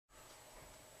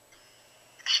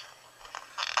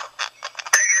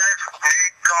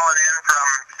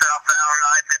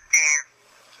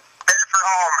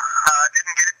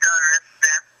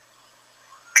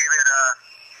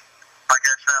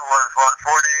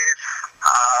days.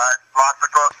 Lots of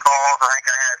close calls. I think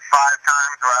I had 5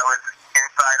 times where I was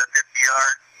inside of 50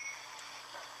 yards.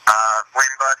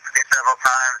 Wind busted me several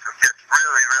times. It was just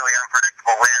really, really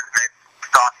unpredictable winds. Made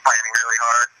stock planning really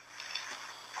hard.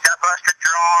 Got busted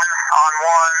drawn on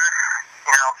one.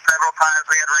 You know, several times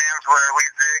we had rams where we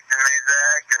zigged and they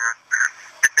zagged, and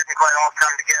it didn't quite all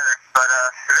come together. But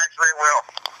eventually it will.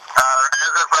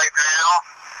 As of right now,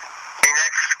 the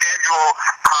next scheduled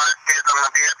hunt is I'm going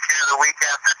to be up here the week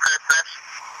after Christmas.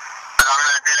 But I'm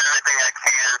going to do everything I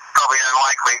can. Probably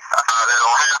unlikely that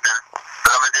it'll happen. But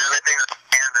I'm going to do everything I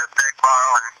can to beg,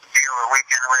 borrow, and steal a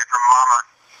weekend away from Mama.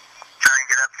 Try and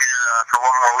get up here for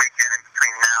one more weekend in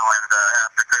between now and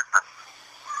after Christmas.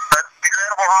 But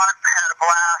incredible hunt. Had a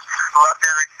blast. Loved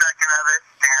every second of it.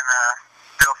 And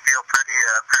still feel pretty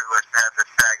privileged to have this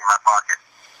tag in my pocket.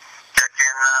 Check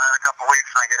in a couple weeks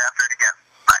when I get after it again.